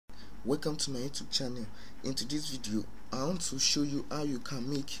Welcome to my YouTube channel. In today's video, I want to show you how you can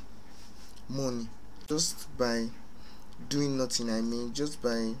make money just by doing nothing. Just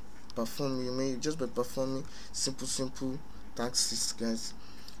by performing simple tasks, guys.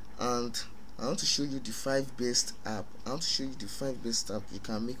 And I want to show you the 5 best app. You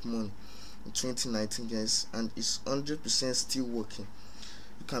can make money in 2019, guys, and it's 100% still working.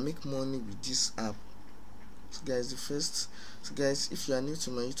 You can make money with this app. So guys, if you are new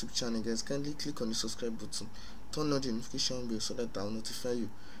to my YouTube channel, guys, kindly click on the subscribe button, turn on the notification bell so that I'll notify you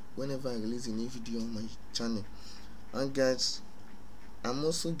whenever I release a new video on my channel. And guys, I'm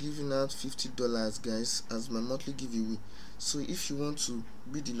also giving out $50, guys, as my monthly giveaway. So if you want to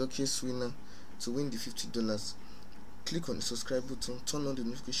be the luckiest winner to win the $50, click on the subscribe button, turn on the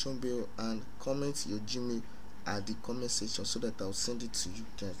notification bell, and comment your Gmail at the comment section so that I'll send it to you,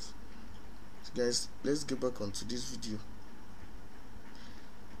 guys. So guys, let's get back onto this video.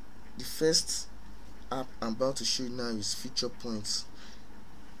 The first app I'm about to show you now is Feature Points.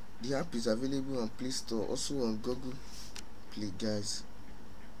 The app is available on Play Store, also on Google Play, guys.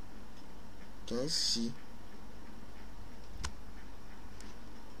 Can you see? You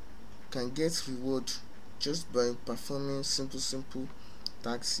can get reward just by performing simple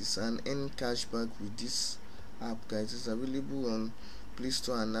tasks and earning cashback with this app, guys. It's available on Play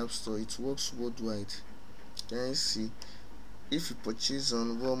Store and App Store. It works worldwide. Can you see? If you purchase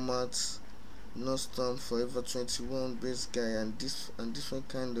on Walmart, Nordstrom, Forever 21, Best Guy, and different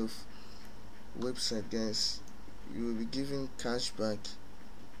kind of website, guys, you will be given cashback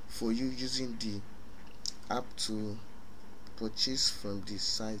for you using the app to purchase from the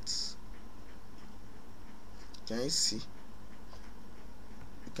sites. Can you see?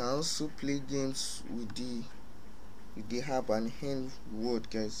 You can also play games with the app and earn reward,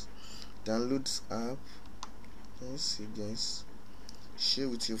 guys. Download this app. Can you see, guys? Share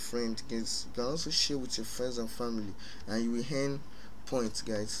with your friends, guys. You can also share with your friends and family, and you will earn points,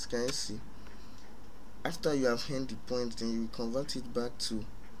 guys. Can you see? After you have earned the points, then you will convert it back to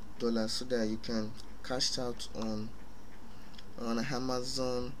dollars so that you can cash out on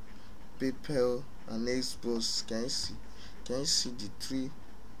Amazon, PayPal, and Xbox. Can you see? Can you see the three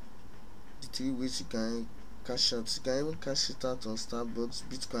ways you can cash out? You can even cash it out on Starbucks,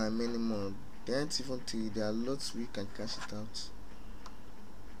 Bitcoin, and many more. They aren't even tell you, there are lots where you can cash it out.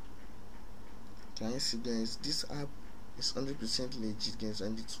 Can you see, guys? This app is 100% legit, guys,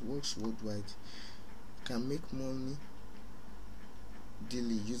 and it works worldwide. You can make money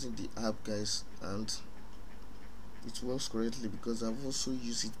daily using the app, guys, and it works correctly because I've also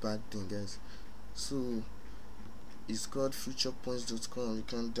used it back then, guys. So it's called futurepoints.com. You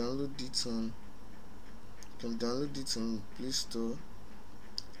can download it on Play Store.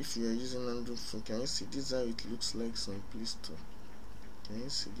 If you are using Android phone, can you see? This is how it looks like on Play Store. Can you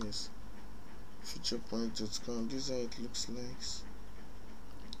see, guys? Futurepoints.com. This is how it looks like.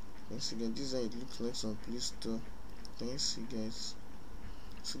 Once again, this is how it looks like on Play Store. Can you see, guys?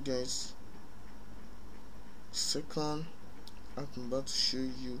 So guys, second app I'm about to show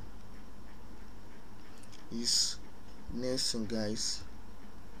you is Nelson, guys.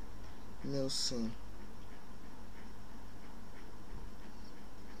 Nelson.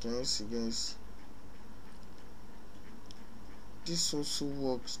 Can you see, guys? This also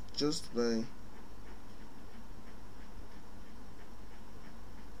works just by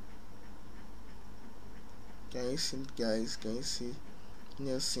can you see, guys? Can you see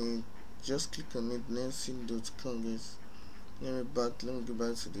Nelson? Just click on it, Nelson.com, guys. Let me go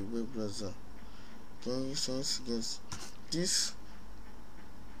back to the web browser. Can you see, guys? This,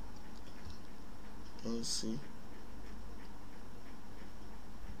 can you see?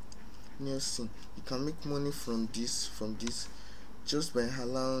 Nelson, you can make money from this just by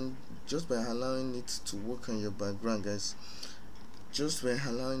allowing it to work on your background, guys. Just by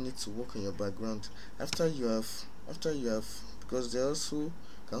allowing it to work on your background. After you have, because they also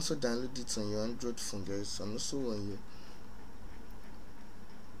can also download it on your Android phone, guys, and also on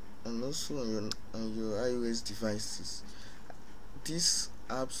your iOS devices. These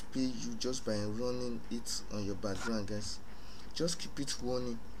apps pay you just by running it on your background, guys. Just keep it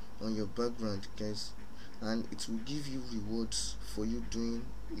running on your background, guys, and it will give you rewards for you doing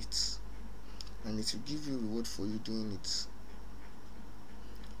it.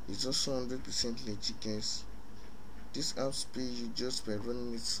 It's also 100% legit, guys. These apps pay you just by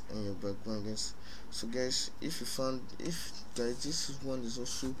running it on your background, guys. So guys, this one is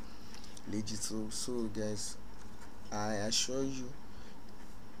also legit. So guys, I assure you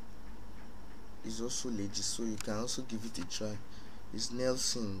it's also legit, so you can also give it a try. It's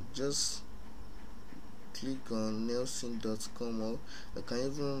Nelson. Just click on nelson.com, or you can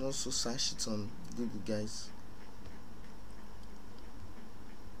even also search it on Google, guys.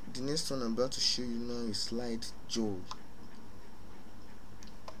 The next one I'm about to show you now is Slide Joy.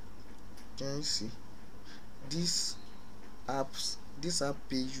 Can you see this app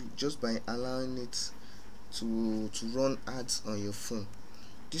pays you just by allowing it to run ads on your phone.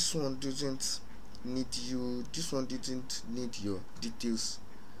 This one didn't need your details,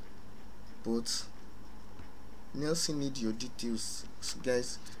 but Nelson need your details. So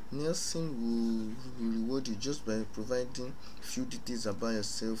guys, Nelson will reward you just by providing few details about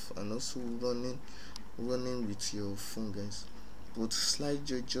yourself and also running with your phone, guys. But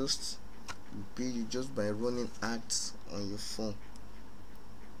SlideJoy just will pay you just by running ads on your phone.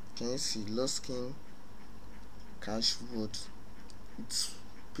 Can you see lost skin cash reward? It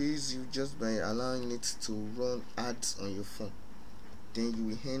pays you just by allowing it to run ads on your phone. Then you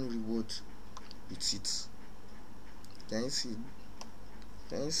will earn reward with it. Can you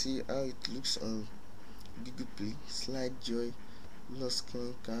see how it looks on Google Play? SlideJoy lost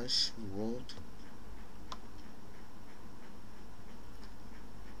skin cash reward,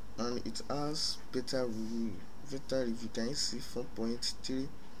 and it has better review. Can you see 4.3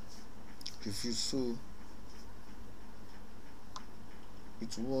 reviews? So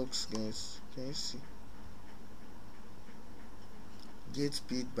it works, guys. Can you see? Get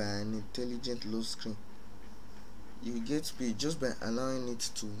paid by an intelligent low screen. You get paid just by allowing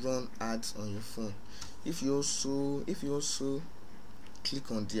it to run ads on your phone. If you also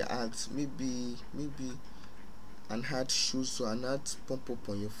click on the ads, maybe an ad shows, so an ad pop up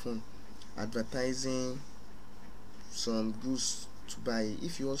on your phone advertising some goods to buy.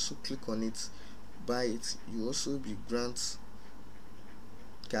 If you also click on it, buy it, you also be grant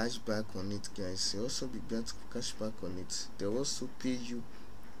cash back on it, guys. You also be grant cash back on it. They also pay you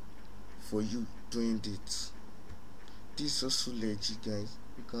for you doing it. This is also legit, guys.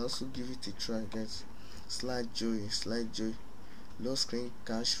 You can also give it a try, guys. SlideJoy low screen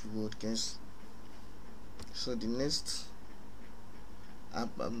cash reward, guys. So the next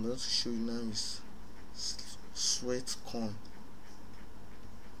app I'm about to show you now is Sweatcoin.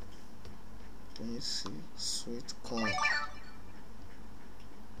 Can you see Sweatcoin?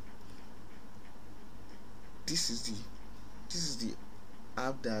 This is the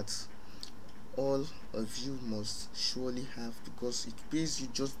app that all of you must surely have, because it pays you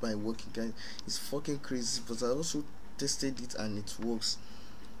just by working, guys. It's fucking crazy, but I also tested it and it works.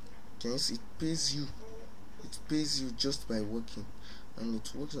 Can you see? It pays you just by working, and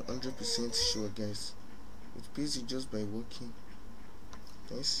it works 100% sure, guys. It pays you just by working.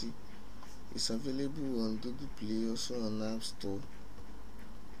 Can you see? It's available on Google Play, also on App Store.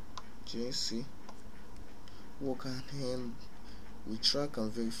 Can you see? Work and hand. We track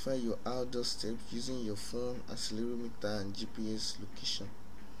and verify your outdoor steps using your phone, accelerometer, and GPS location.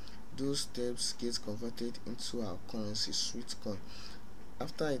 Those steps get converted into our currency, Sweetcoin.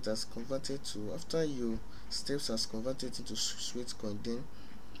 After your steps has converted into Sweetcoin, then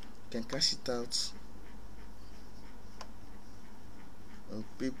you can cash it out on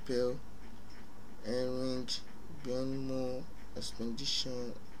PayPal, Ring, Venmo,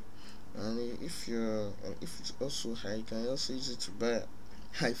 Expedition, and if it's also high, you can also use it to buy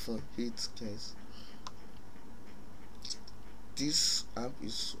iPhone 8, guys. This app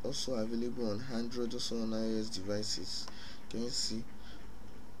is also available on Android, also on iOS devices. Can you see?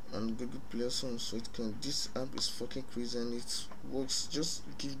 On Google Play, also on Sweetcoin. This app is fucking crazy and it works. Just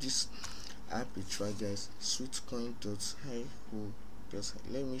give this app a try, guys. Sweetcoin.io.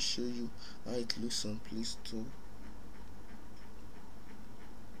 Let me show you how it looks on Play Store.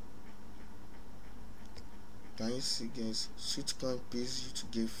 Can you see, guys? Sweetcoin pays you to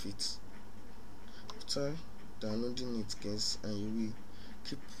get fit. After downloading it, guys, and you will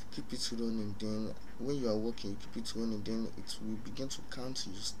keep it running. Then when you are walking, you keep it running, then it will begin to count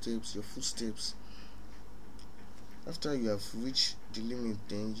your steps, your footsteps. After you have reached the limit,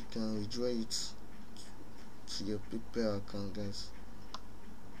 then you can withdraw it to your PayPal account, guys.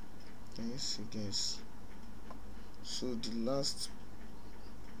 Can you see, guys? So the last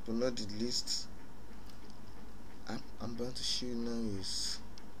but not the least app I'm about to show you now is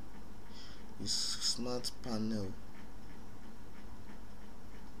Smart Panel.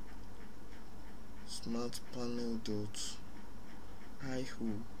 Smartpanel.io.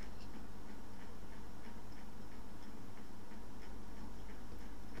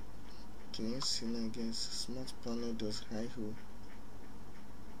 Can you see now, guys? Smartpanel.io.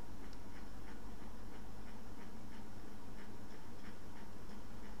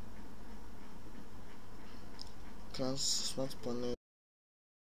 Smart Panel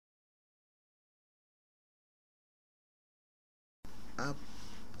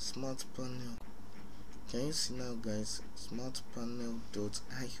smart panel. Can you see now, guys?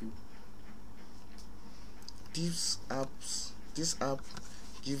 Smartpanel.io. This app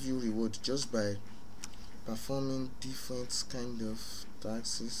give you reward just by performing different kind of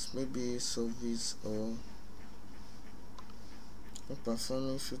tasks, maybe service or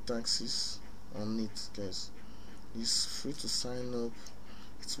performing few tasks on it, guys. It's free to sign up.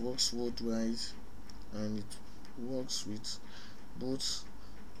 It works worldwide and it works with both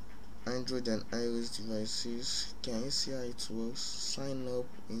Android and iOS devices. Can you see how it works? Sign up,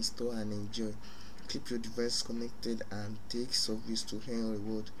 install and enjoy. Keep your device connected and take service to earn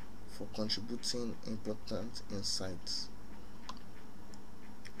reward for contributing important insights.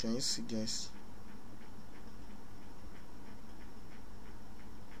 Can you see, guys?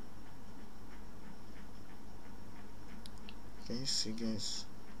 Can you see, guys?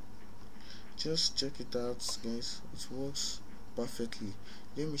 Just check it out, guys. It works perfectly.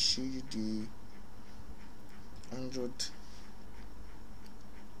 Let me show you the Android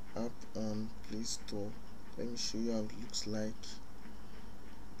app on Play Store. Let me show you how it looks like.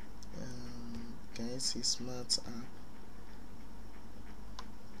 Can you see smart app?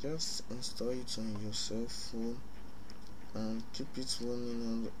 Just install it on your cell phone and keep it running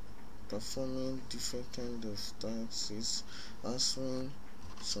on performing different kind of tasks, answering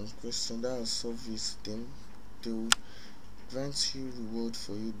some questions that are service. Then they will grant you reward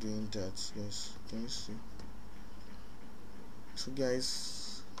for you doing that. Yes, can you see? So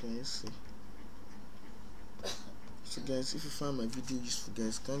guys, can you see? So guys, if you find my video useful,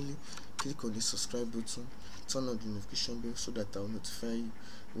 guys, kindly click on the subscribe button, turn on the notification bell so that I'll notify you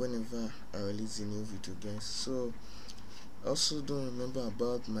whenever I release a new video, guys. So also don't remember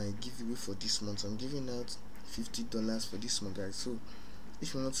about my giveaway for this month. I'm giving out $50 for this month, guys. So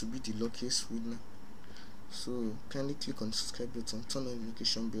if you want to be the luckiest winner, so kindly click on the subscribe button, turn on the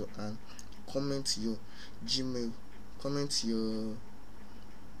notification bell and comment your Gmail, comment your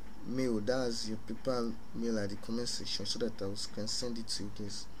mail, that's your PayPal mail at the comment section so that I can send it to you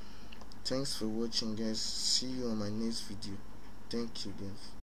guys. Thanks for watching, guys. See you on my next video. Thank you,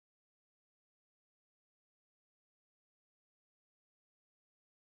 guys.